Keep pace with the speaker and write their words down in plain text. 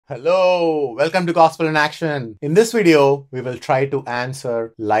Hello, welcome to Gospel in Action. In this video, we will try to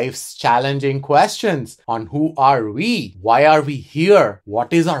answer life's challenging questions on who are we, why are we here,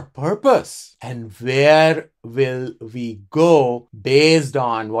 what is our purpose, and where will we go based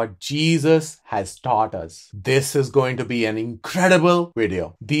on what Jesus has taught us. This is going to be an incredible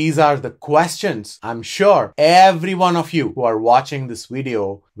video. These are the questions I'm sure every one of you who are watching this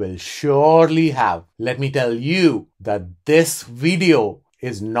video will surely have. Let me tell you that this video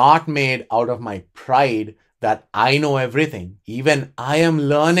is not made out of my pride that I know everything. Even I am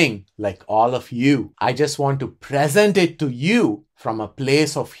learning like all of you. I just want to present it to you from a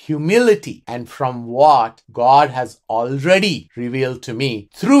place of humility and from what God has already revealed to me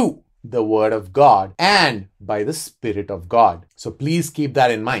through the Word of God and by the Spirit of God. So please keep that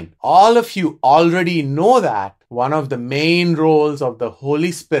in mind. All of you already know that one of the main roles of the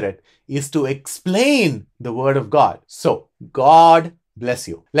Holy Spirit is to explain the Word of God. So God bless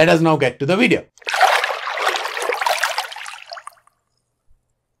you. Let us now get to the video.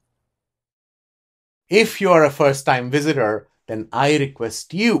 If you are a first-time visitor, then I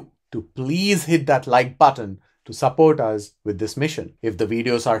request you to please hit that like button to support us with this mission. If the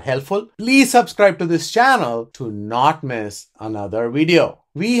videos are helpful, please subscribe to this channel to not miss another video.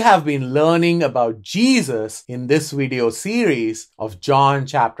 We have been learning about Jesus in this video series of John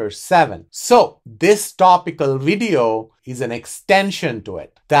chapter 7. So this topical video is an extension to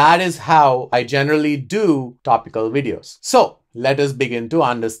it. That is how I generally do topical videos. So let us begin to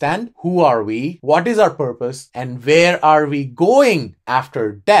understand who are we, what is our purpose, and where are we going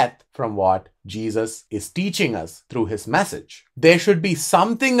after death from what Jesus is teaching us through his message. There should be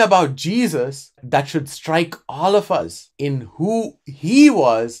something about Jesus that should strike all of us in who he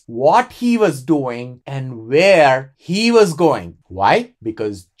was, what he was doing, and where he was going. Why?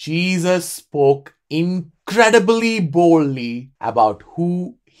 Because Jesus spoke incredibly boldly about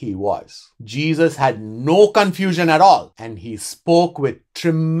who he was. Jesus had no confusion at all, and he spoke with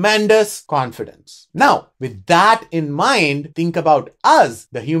tremendous confidence. Now, with that in mind, think about us,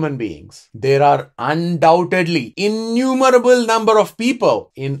 the human beings. There are undoubtedly innumerable number of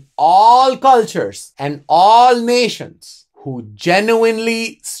people in all cultures and all nations who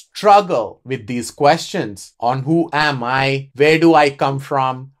genuinely struggle with these questions on who am I, where do I come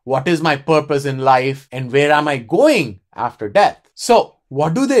from, what is my purpose in life, and where am I going after death. So,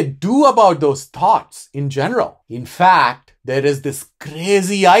 what do they do about those thoughts in general? In fact, there is this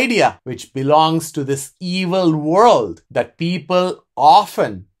crazy idea which belongs to this evil world that people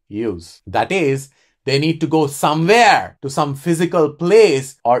often use. That is, they need to go somewhere to some physical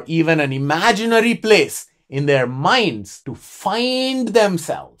place or even an imaginary place in their minds to find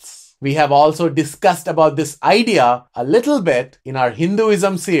themselves. We have also discussed about this idea a little bit in our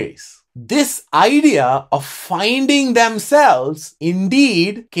Hinduism series. This idea of finding themselves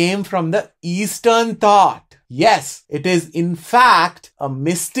indeed came from the Eastern thought. Yes, it is in fact a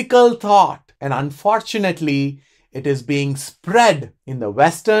mystical thought, and unfortunately, it is being spread in the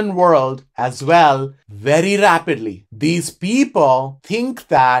Western world as well very rapidly. These people think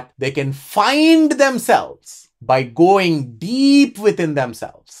that they can find themselves by going deep within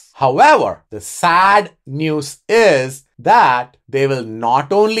themselves. However, the sad news is that they will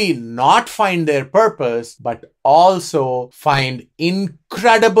not only not find their purpose, but also find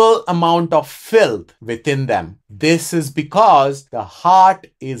incredible amount of filth within them. This is because the heart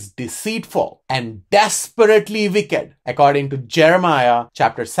is deceitful and desperately wicked, according to Jeremiah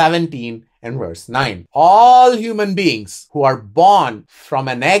chapter 17 and verse 9. All human beings who are born from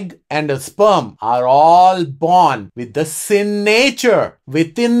an egg and a sperm are all born with the sin nature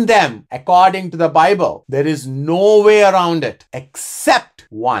within them, according to the Bible. There is no way around it except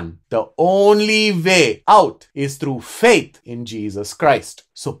one. The only way out is through faith in Jesus Christ.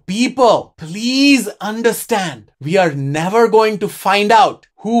 So people, please understand, we are never going to find out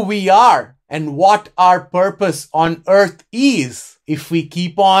who we are and what our purpose on earth is if we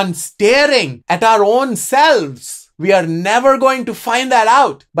keep on staring at our own selves. We are never going to find that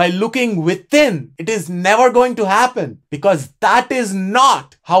out by looking within. It is never going to happen because that is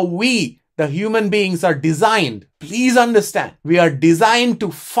not how we, the human beings, are designed. Please understand, we are designed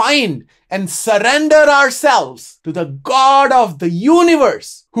to find and surrender ourselves to the God of the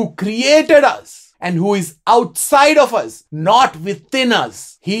universe who created us and who is outside of us, not within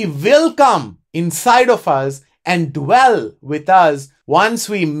us. He will come inside of us and dwell with us once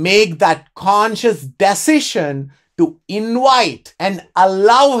we make that conscious decision to invite and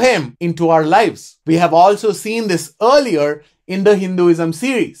allow him into our lives. We have also seen this earlier in the Hinduism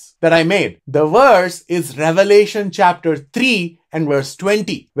series that I made. The verse is Revelation chapter 3 and verse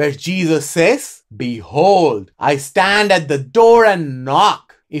 20, where Jesus says, "Behold, I stand at the door and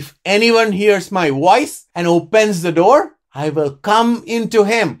knock. if anyone hears my voice and opens the door, I will come into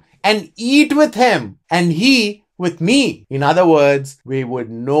him and eat with him and he with me. In other words, we would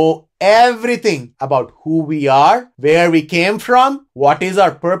know everything about who we are, where we came from, what is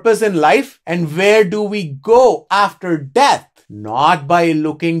our purpose in life, and where do we go after death. Not by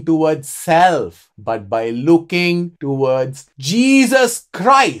looking towards self, but by looking towards Jesus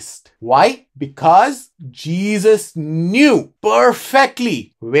Christ. Why? Because Jesus knew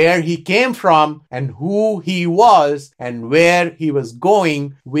perfectly where he came from and who he was and where he was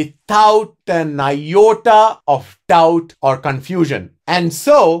going without an iota of doubt or confusion. And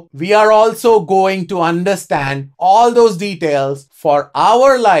so we are also going to understand all those details for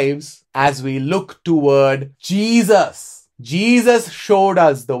our lives as we look toward Jesus. Jesus showed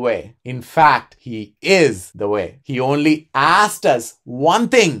us the way. In fact, he is the way. He only asked us one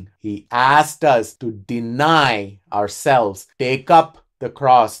thing. He asked us to deny ourselves, take up the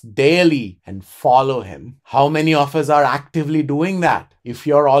cross daily and follow him. How many of us are actively doing that? If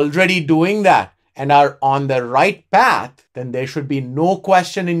you're already doing that and are on the right path, then there should be no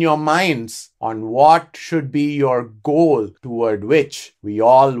question in your minds on what should be your goal toward which we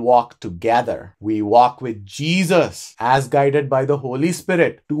all walk together. We walk with Jesus as guided by the Holy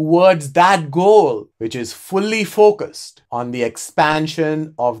Spirit towards that goal, which is fully focused on the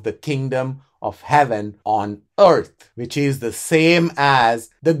expansion of the kingdom of heaven on earth, which is the same as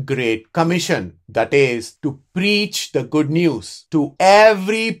the Great Commission. That is, to preach the good news to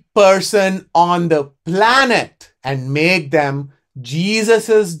every person on the planet and make them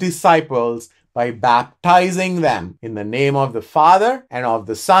Jesus' disciples by baptizing them in the name of the Father and of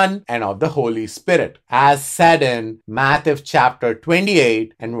the Son and of the Holy Spirit, as said in Matthew chapter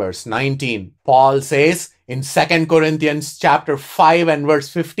 28 and verse 19. Paul says in 2 Corinthians chapter 5 and verse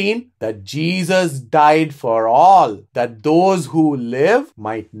 15 that Jesus died for all, that those who live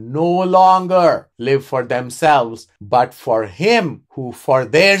might no longer live for themselves, but for him who for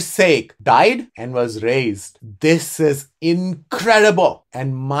their sake died and was raised. This is incredible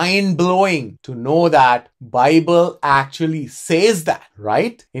and mind-blowing to know that Bible actually says that,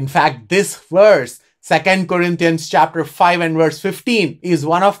 right? In fact, this verse, 2 Corinthians chapter 5 and verse 15, is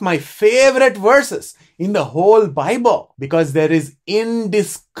one of my favorite verses in the whole Bible because there is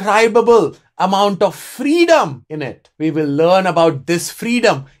indescribable amount of freedom in it. We will learn about this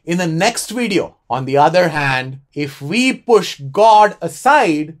freedom in the next video. On the other hand, if we push God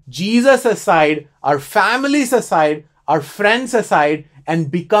aside, Jesus aside, our families aside, our friends aside,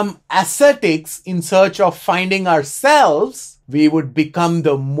 and become ascetics in search of finding ourselves, we would become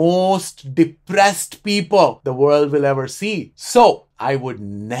the most depressed people the world will ever see. So, I would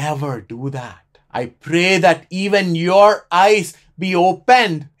never do that. I pray that even your eyes be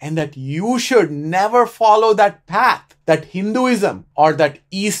opened and that you should never follow that path that Hinduism or that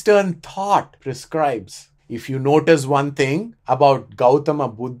Eastern thought prescribes. If you notice one thing about Gautama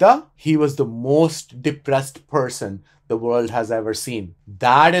Buddha, he was the most depressed person the world has ever seen.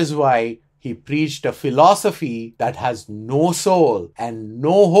 That is why he preached a philosophy that has no soul and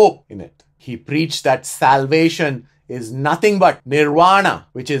no hope in it. He preached that salvation is nothing but nirvana,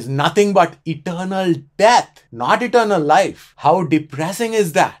 which is nothing but eternal death, not eternal life. How depressing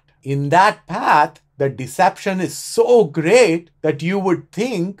is that? In that path, the deception is so great that you would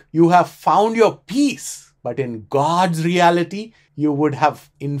think you have found your peace. But in God's reality, you would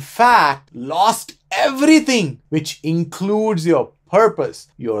have in fact lost everything, which includes your purpose,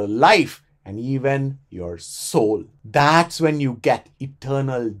 your life, and even your soul. That's when you get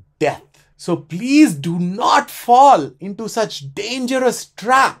eternal death. So please do not fall into such dangerous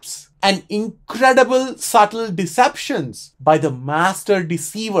traps and incredible subtle deceptions by the master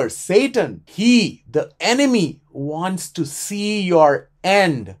deceiver, Satan. He, the enemy, wants to see your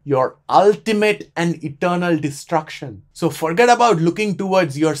end, your ultimate and eternal destruction. So forget about looking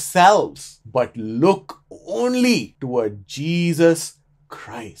towards yourselves, but look only toward Jesus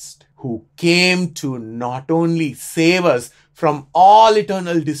Christ, who came to not only save us from all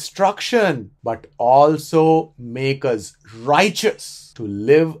eternal destruction, but also make us righteous to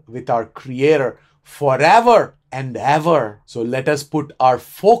live with our Creator forever and ever. So let us put our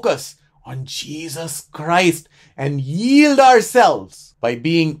focus on Jesus Christ and yield ourselves by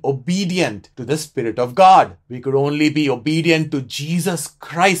being obedient to the Spirit of God. We could only be obedient to Jesus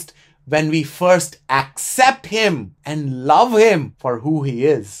Christ when we first accept Him and love Him for who He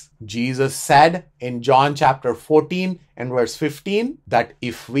is. Jesus said in John chapter 14 and verse 15 that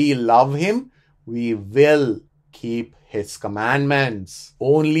if we love Him, we will keep His commandments.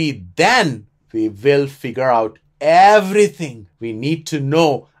 Only then we will figure out everything we need to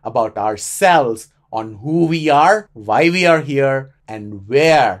know about ourselves, on who we are, why we are here, and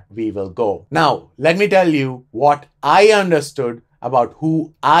where we will go. Now, let me tell you what I understood about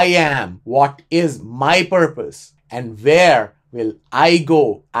who I am, what is my purpose, and where will I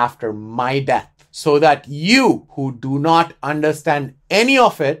go after my death, so that you who do not understand any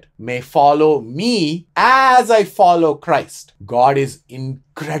of it may follow me as I follow Christ. God is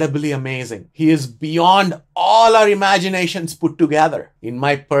incredibly amazing. He is beyond all our imaginations put together. In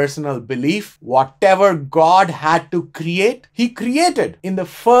my personal belief, whatever God had to create, He created in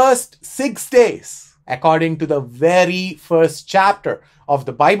the first 6 days, according to the very first chapter of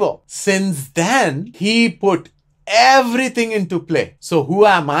the Bible. Since then, He put everything into play. So who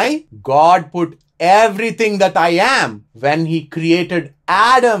am I? God put everything that I am when He created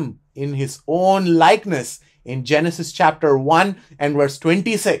Adam in His own likeness in Genesis chapter 1 and verse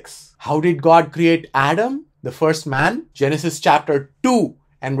 26. How did God create Adam, the first man? Genesis chapter 2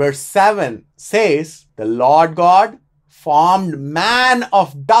 and verse 7 says, the Lord God formed man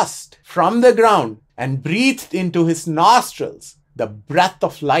of dust from the ground and breathed into his nostrils the breath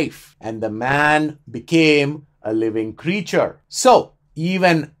of life, and the man became a living creature. So,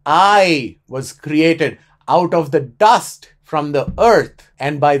 even I was created out of the dust from the earth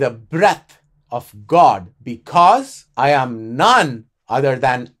and by the breath of God, because I am none other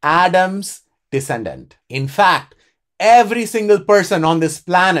than Adam's descendant. In fact, every single person on this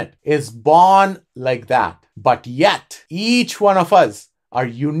planet is born like that. But yet, each one of us are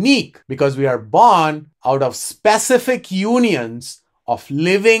unique because we are born out of specific unions of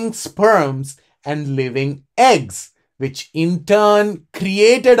living sperms and living eggs, which in turn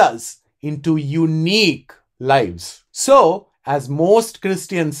created us into unique lives. So, as most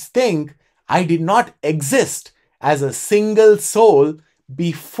Christians think, I did not exist as a single soul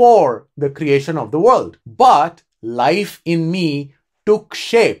before the creation of the world, but life in me took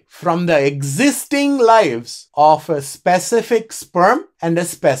shape from the existing lives of a specific sperm and a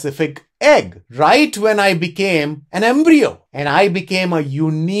specific egg, right when I became an embryo and I became a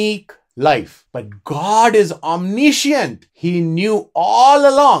unique life. But God is omniscient. He knew all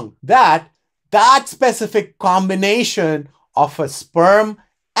along that specific combination of a sperm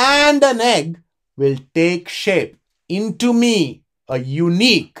and an egg will take shape into me, a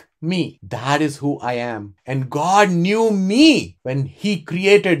unique me. That is who I am. And God knew me when He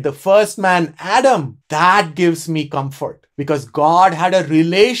created the first man, Adam. That gives me comfort because God had a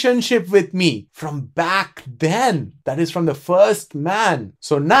relationship with me from back then. That is from the first man.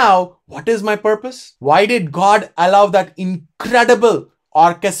 So now, what is my purpose? Why did God allow that incredible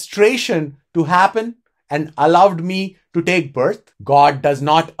orchestration to happen and allowed me to take birth? God does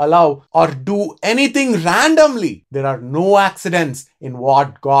not allow or do anything randomly. There are no accidents in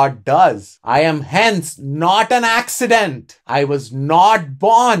what God does. I am hence not an accident. I was not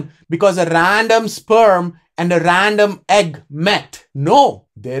born because a random sperm and a random egg met. No,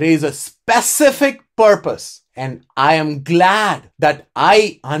 there is a specific purpose. And I am glad that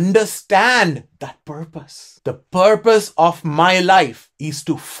I understand that purpose. The purpose of my life is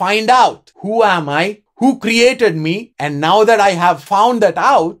to find out who am I, who created me, and now that I have found that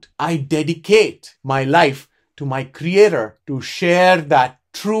out, I dedicate my life to my Creator to share that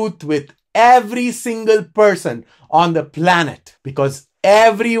truth with every single person on the planet, because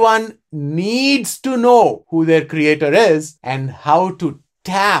everyone needs to know who their Creator is and how to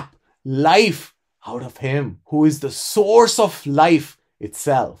tap life out of Him, who is the source of life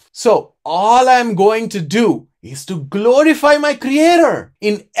itself. So all I'm going to do is to glorify my Creator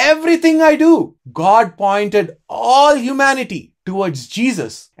in everything I do. God pointed all humanity towards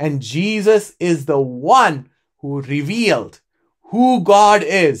Jesus, and Jesus is the one who revealed who God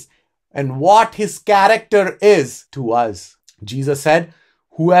is and what His character is to us. Jesus said,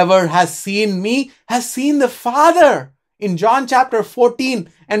 "Whoever has seen me has seen the Father." In John chapter 14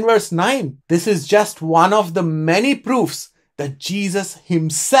 and verse 9, this is just one of the many proofs that Jesus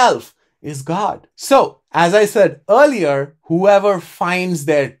Himself is God. So, as I said earlier, whoever finds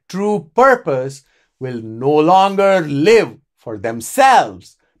their true purpose will no longer live for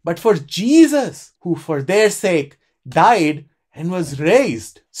themselves, but for Jesus, who for their sake died and was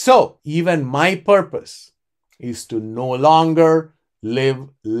raised. So, even my purpose is to no longer live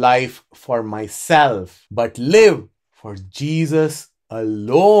life for myself, but live for Jesus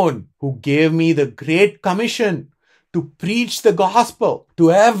alone, who gave me the Great Commission to preach the gospel to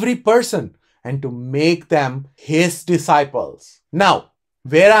every person and to make them His disciples. Now,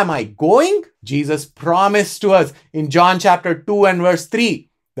 where am I going? Jesus promised to us in John chapter 2 and verse 3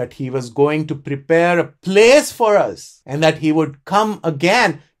 that He was going to prepare a place for us and that He would come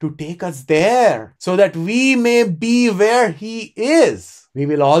again to take us there so that we may be where He is. We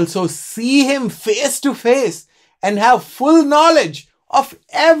will also see Him face to face and have full knowledge of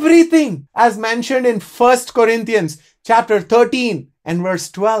everything as mentioned in 1 Corinthians chapter 13 and verse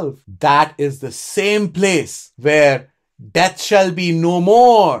 12. That is the same place where death shall be no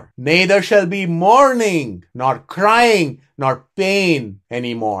more, neither shall be mourning, nor crying, nor pain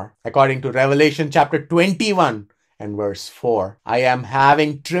anymore. According to Revelation chapter 21 and verse 4. I am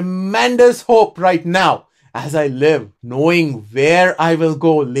having tremendous hope right now as I live, knowing where I will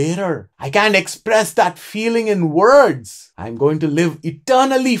go later. I can't express that feeling in words. I'm going to live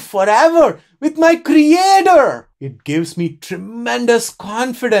eternally forever with my Creator. It gives me tremendous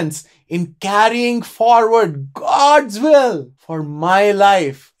confidence in carrying forward God's will for my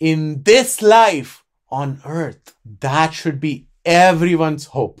life in this life on earth. That should be everyone's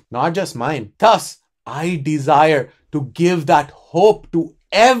hope, not just mine. Thus, I desire to give that hope to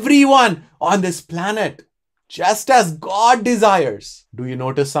everyone on this planet, just as God desires. Do you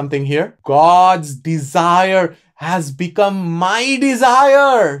notice something here? God's desire has become my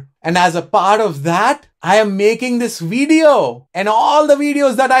desire. And as a part of that, I am making this video and all the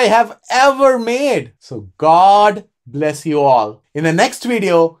videos that I have ever made. So God bless you all. In the next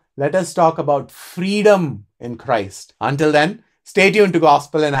video, let us talk about freedom in Christ. Until then, stay tuned to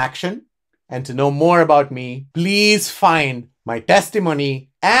Gospel in Action. And to know more about me, please find my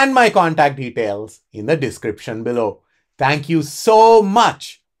testimony and my contact details in the description below. Thank you so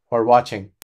much for watching.